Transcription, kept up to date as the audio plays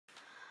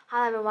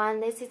Hello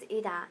everyone, this is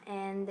Ida,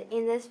 and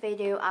in this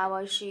video I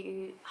will show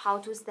you how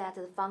to set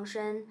the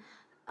function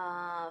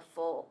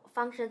for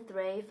function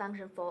 3,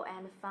 function 4,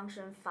 and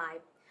function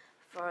 5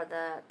 for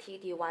the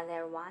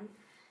TD101.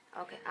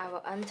 Okay, I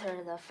will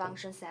enter the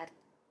function set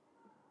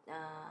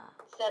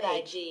Set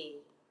page. ID.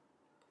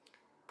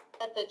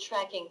 Set the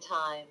tracking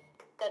time.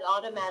 Set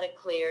automatic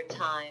clear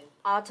time.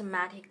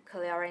 Automatic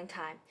clearing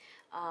time.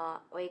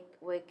 We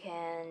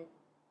can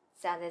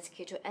set this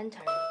key to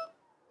enter.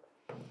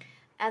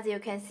 As you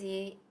can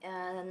see,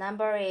 the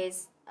number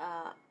is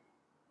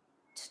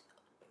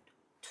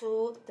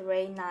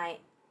 239.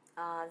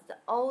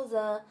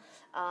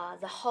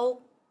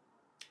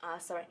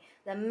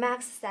 The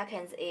max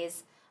seconds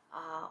is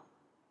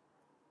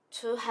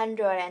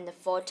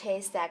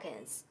 240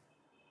 seconds.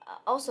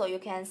 Also, you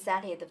can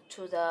set it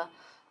to the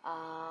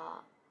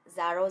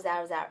 000.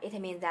 It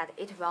means that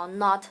it will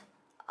not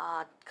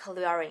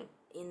clearing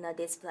in the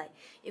display.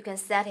 You can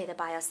set it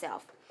by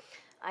yourself.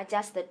 I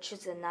just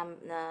choose the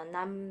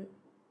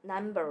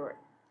number.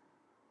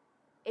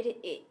 It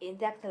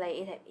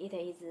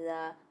is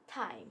the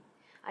time.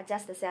 I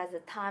just set the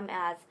time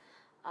as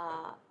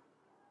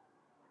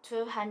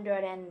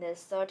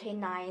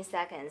 239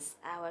 seconds.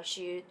 I will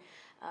choose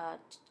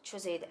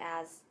it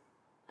as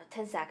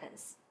 10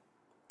 seconds.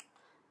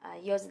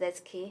 Use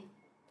this key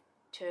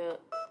to.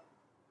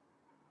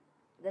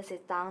 This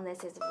is down.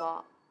 This is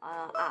for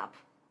up.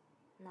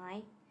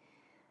 9.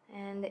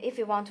 And if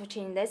you want to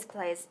change this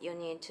place, you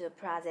need to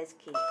press this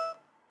key.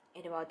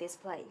 It will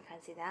display. You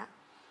can see that.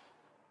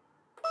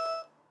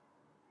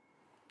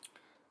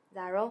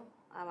 0.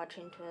 I will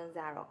change to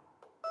 0.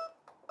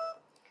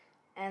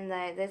 And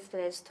this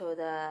place to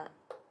the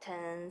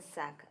 10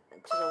 second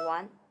to the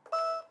 1.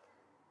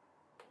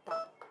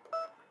 Done.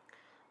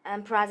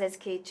 And press this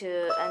key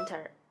to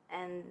enter,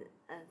 and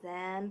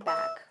then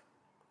back.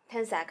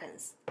 10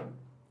 seconds.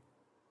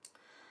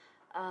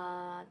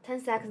 10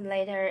 seconds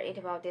later,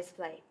 it will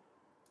display.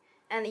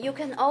 And you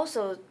can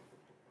also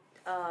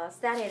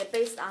set it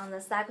based on the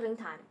cycling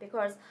time,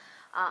 because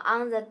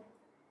on the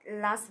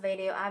last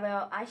video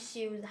I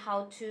showed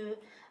how to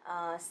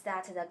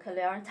set the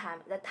clearing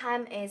time. The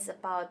time is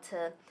about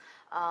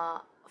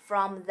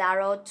from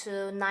 0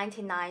 to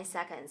 99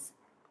 seconds.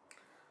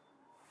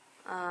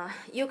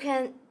 You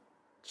can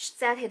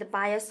set it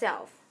by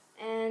yourself,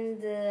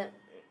 and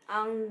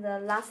on the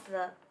last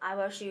I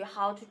will show you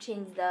how to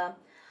change the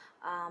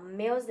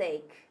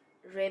music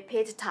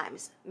repeat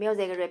times.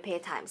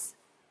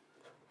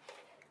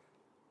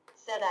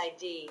 Set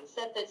ID.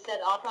 Set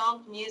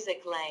prompt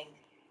music length.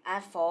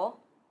 F4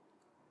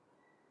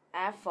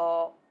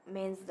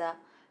 means the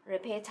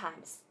repeat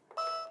times.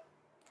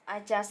 I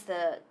just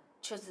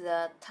choose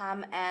the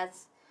time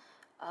as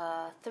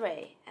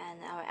 3,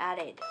 and I will add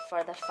it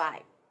for the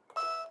 5.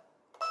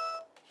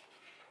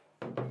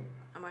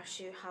 I'm going to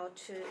show you how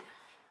to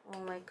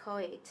only call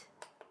it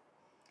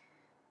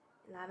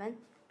 11.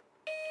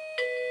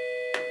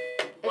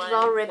 It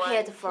will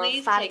repeat for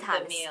 5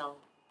 times.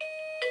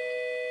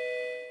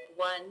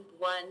 1,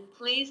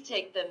 please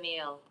take the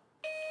meal.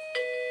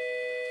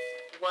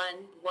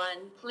 1,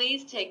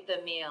 please take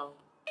the meal.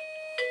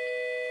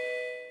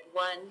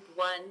 1,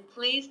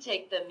 please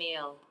take the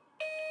meal.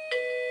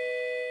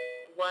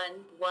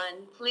 1,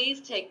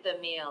 please take the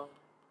meal.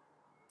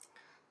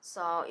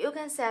 So you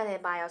can set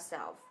it by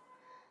yourself.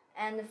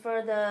 And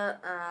for the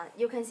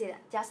you can see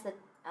that just the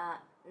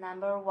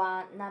number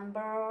 1,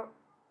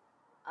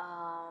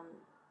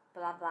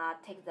 blah blah,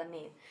 take the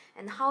meal.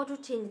 And how to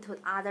change to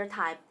other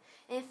type.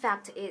 In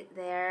fact,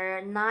 there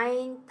are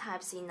 9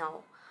 types in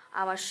all.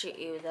 I will show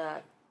you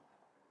the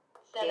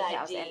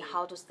details and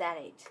how to set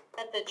it.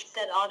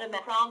 Set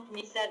automatic prompt.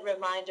 Set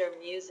reminder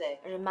music.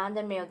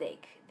 Reminder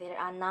music. There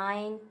are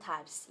 9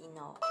 types in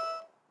all.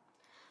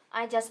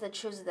 I just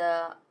choose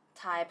the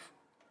type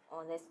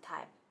or this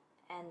type,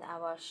 and I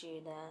will show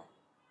you the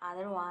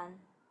other one.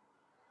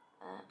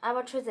 I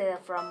will choose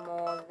it from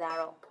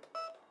 0.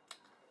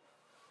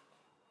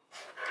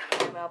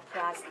 I will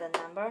press the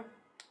number.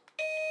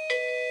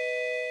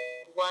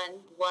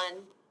 1.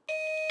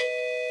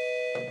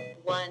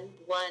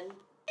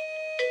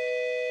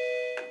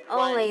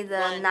 Only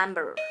the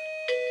number.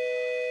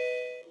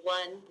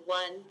 1.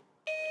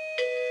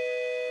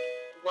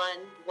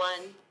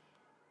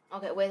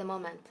 Okay, wait a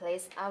moment,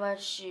 please. I will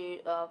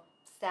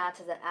set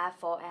the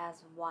F4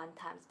 as 1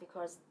 times,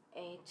 because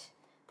it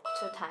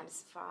 2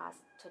 times for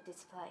us to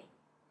display.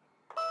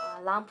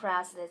 Long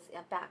press this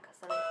back.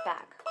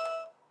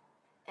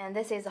 And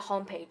this is the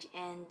home page.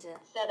 And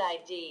set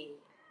ID.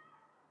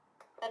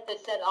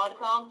 Set auto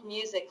prompt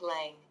music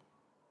length.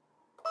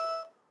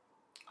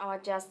 I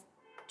will just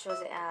choose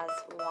it as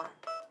 1.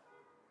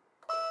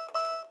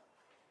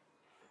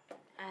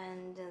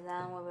 And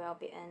then we will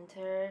be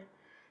enter.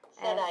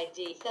 Set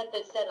ID. Set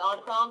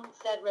auto prompt.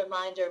 Set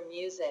reminder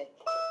music.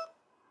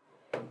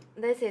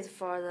 This is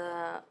for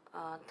the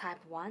type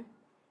 1.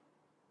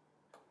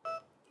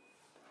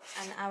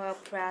 And I will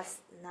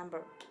press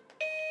number.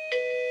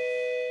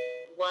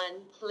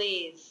 1,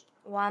 please.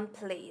 1,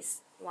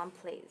 please.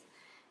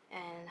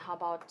 And how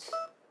about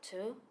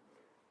 2?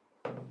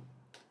 1.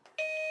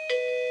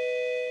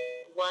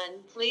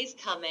 Please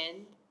come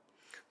in.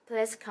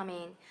 Please come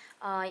in.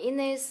 In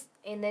this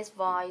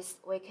voice,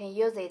 we can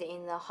use it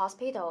in the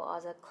hospital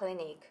or the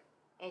clinic.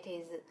 It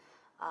is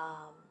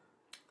a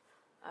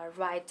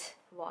right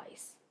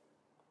voice.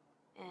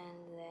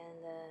 And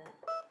then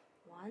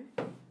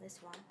this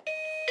one.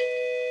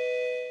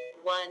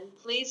 1.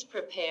 Please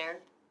prepare.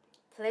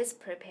 Please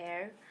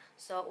prepare.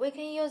 So we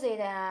can use it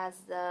as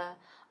the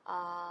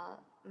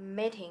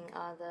meeting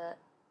or the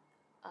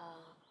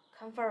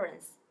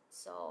conference.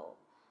 So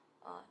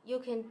you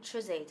can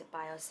choose it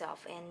by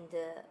yourself and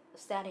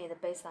set it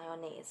based on your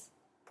needs.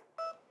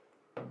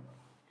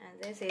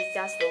 And this is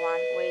just the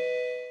one.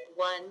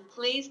 1.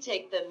 Please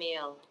take the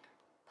meal.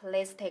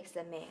 Please take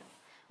the meal.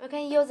 We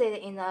can use it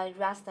in a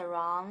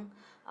restaurant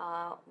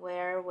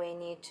where we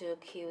need to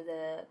queue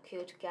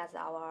to get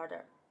our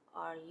order,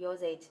 or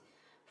use it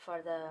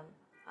for the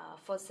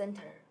food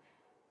center.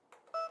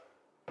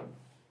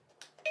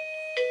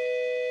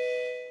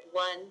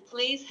 1.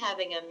 Please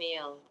having a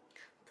meal.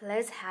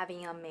 Please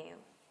having a meal.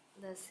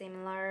 The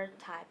similar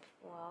type.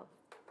 Well,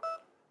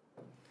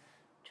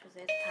 choose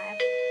this type.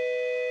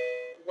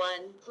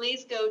 1.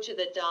 Please go to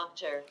the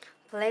doctor.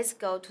 Please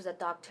go to the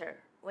doctor.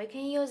 We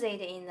can use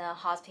it in the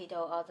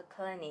hospital or the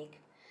clinic.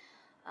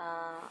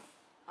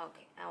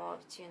 Okay, I will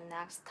choose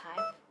next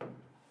type.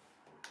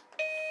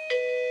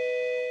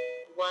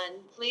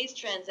 1. Please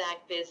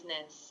transact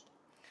business.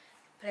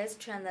 Please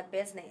transact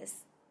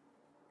business.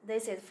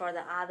 This is for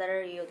the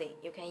other using.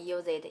 You can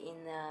use it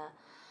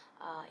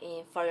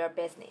for your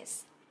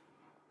business.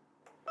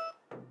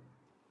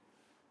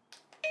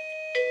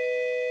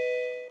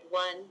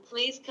 1.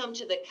 Please come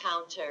to the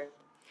counter.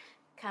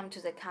 Come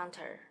to the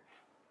counter.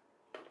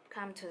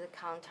 Come to the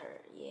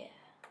counter. Yeah.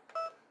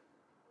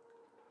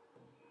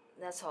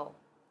 That's all.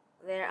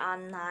 There are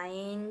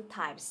 9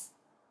 types.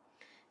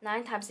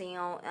 9 types in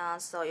all,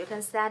 so you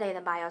can set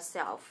it by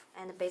yourself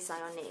and based on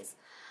your needs.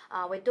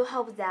 We do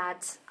hope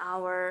that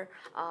our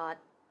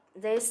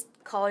this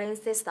calling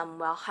system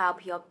will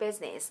help your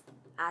business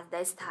at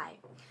this time.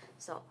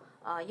 So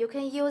you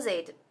can use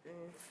it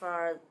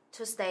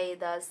to stay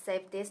the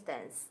safe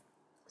distance.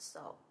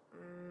 So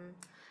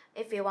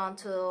if you want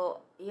to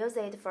use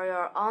it for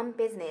your own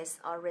business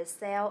or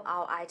resell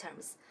our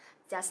items,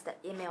 just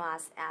email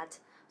us at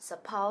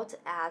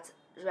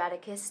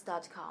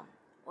support@retekess.com.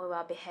 We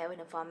will be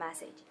waiting for a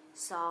message.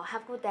 So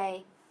have a good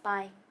day.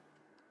 Bye.